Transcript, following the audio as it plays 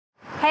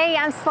Hey,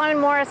 I'm Sloan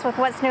Morris with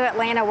What's New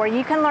Atlanta, where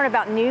you can learn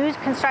about new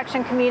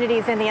construction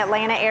communities in the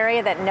Atlanta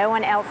area that no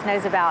one else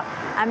knows about.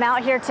 I'm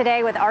out here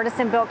today with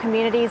Artisan Built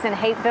Communities in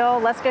Hapeville.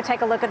 Let's go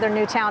take a look at their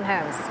new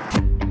townhomes.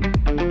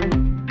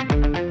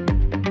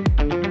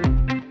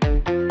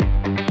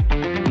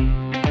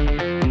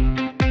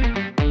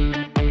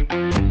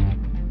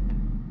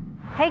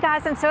 Hey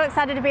guys, I'm so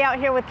excited to be out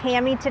here with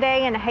Cammie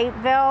today in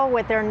Hapeville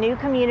with their new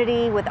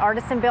community with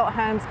Artisan Built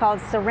Homes called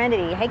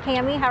Serenity. Hey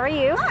Cammie, how are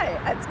you? Hi,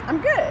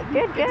 I'm good.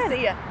 Good to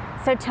see you.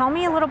 So tell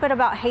me a little bit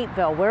about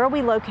Hapeville. Where are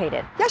we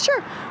located? Yeah,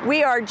 sure.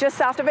 We are just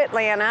south of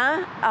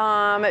Atlanta,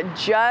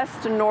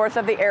 just north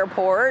of the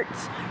airport,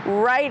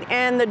 right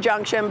in the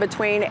junction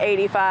between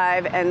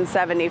 85 and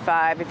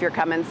 75 if you're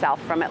coming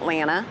south from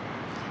Atlanta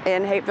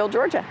in Hapeville,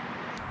 Georgia.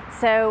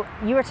 So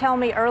you were telling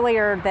me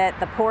earlier that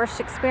the Porsche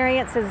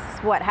experience is,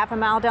 what, half a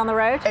mile down the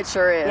road? It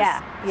sure is.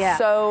 Yeah.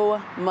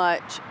 So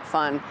much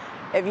fun.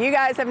 If you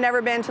guys have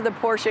never been to the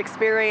Porsche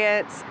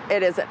experience,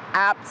 it is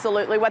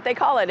absolutely what they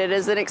call it. It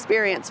is an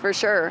experience for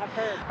sure. I've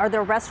heard. Are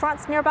there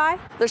restaurants nearby?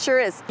 There sure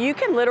is. You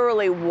can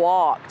literally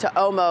walk to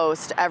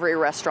almost every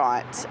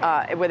restaurant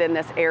within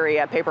this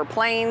area. Paper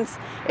Plains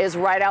is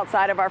right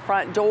outside of our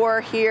front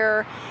door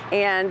here,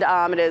 and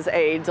it is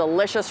a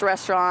delicious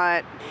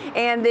restaurant.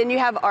 And then you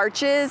have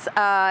Arches,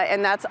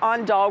 and that's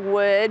on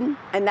Dogwood,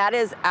 and that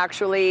is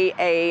actually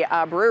a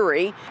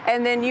brewery.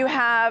 And then you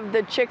have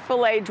the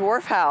Chick-fil-A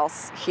Dwarf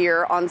House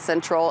here on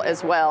Central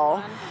as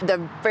well. The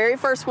very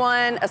first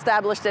one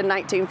established in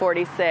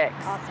 1946.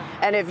 Awesome.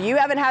 And if you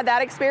haven't had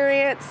that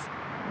experience,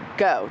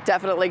 go,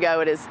 definitely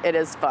go. It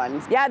is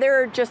fun. Yeah,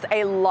 there are just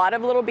a lot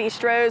of little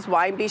bistros,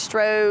 wine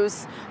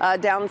bistros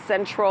down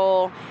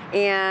Central.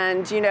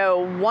 And you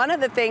know, one of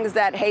the things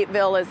that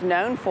Hapeville is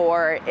known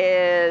for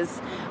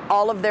is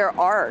all of their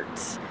art.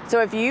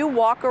 So if you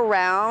walk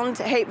around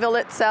Hapeville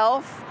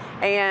itself,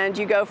 and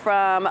you go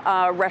from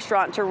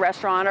restaurant to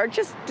restaurant or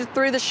just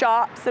through the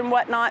shops and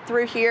whatnot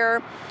through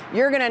here,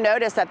 you're gonna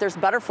notice that there's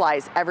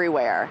butterflies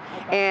everywhere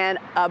and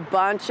a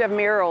bunch of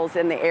murals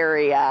in the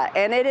area.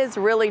 And it is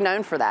really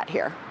known for that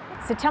here.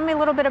 So tell me a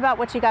little bit about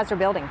what you guys are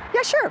building.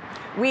 Yeah, sure.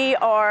 We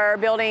are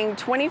building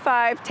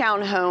 25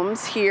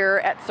 townhomes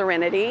here at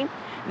Serenity.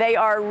 They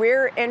are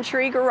rear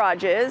entry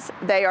garages.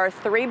 They are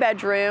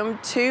 3-bedroom,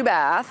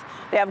 2-bath.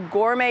 They have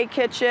gourmet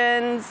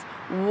kitchens,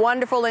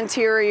 wonderful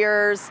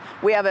interiors.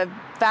 We have a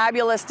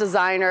fabulous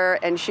designer,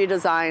 and she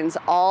designs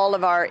all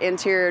of our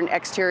interior and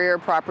exterior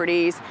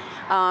properties.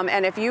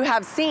 And if you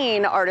have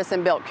seen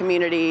Artisan Built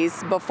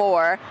Communities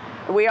before,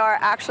 we are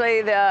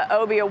actually the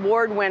Obie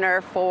Award winner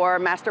for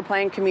Master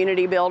Plan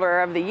Community Builder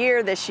of the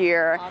Year this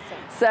year. Awesome.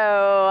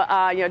 So,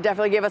 you know,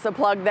 definitely give us a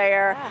plug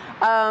there.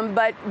 Yeah.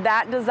 But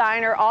that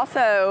designer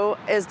also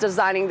is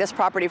designing this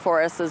property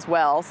for us as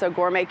well. So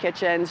gourmet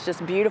kitchens,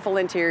 just beautiful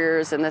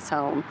interiors in this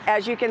home.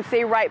 As you can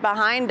see right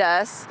behind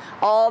us,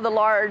 all the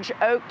large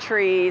oak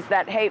trees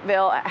that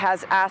Hapeville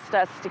has asked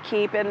us to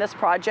keep in this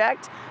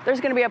project. There's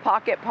going to be a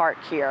pocket park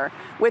here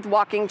with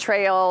walking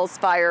trails,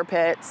 fire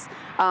pits,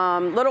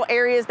 little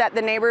areas that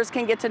the neighbors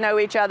can get to know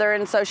each other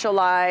and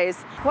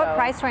socialize. What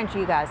price range are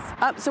you guys?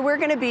 So we're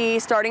going to be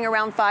starting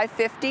around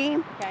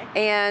 $550,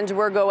 and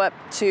we'll go up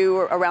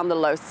to around the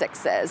low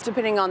 6s,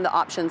 depending on the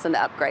options and the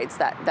upgrades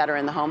that are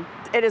in the home.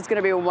 It is going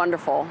to be a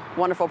wonderful,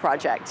 wonderful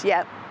project.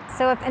 Yep.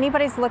 So if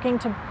anybody's looking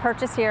to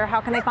purchase here,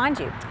 how can they find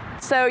you?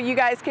 So you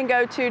guys can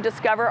go to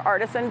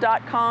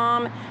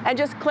discoverartisan.com and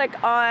just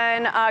click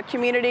on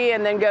community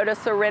and then go to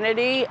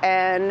Serenity,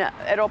 and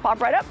it'll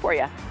pop right up for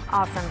you.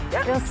 Awesome.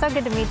 Yeah. It was so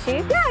good to meet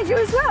you. Yeah, you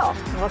as well.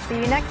 We'll see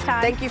you next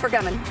time. Thank you for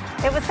coming.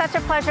 It was such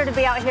a pleasure to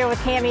be out here with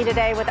Cammie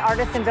today with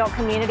Artisan Built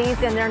Communities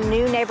in their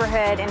new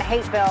neighborhood in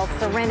Hapeville,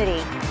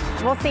 Serenity.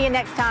 We'll see you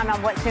next time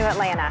on What's New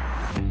Atlanta.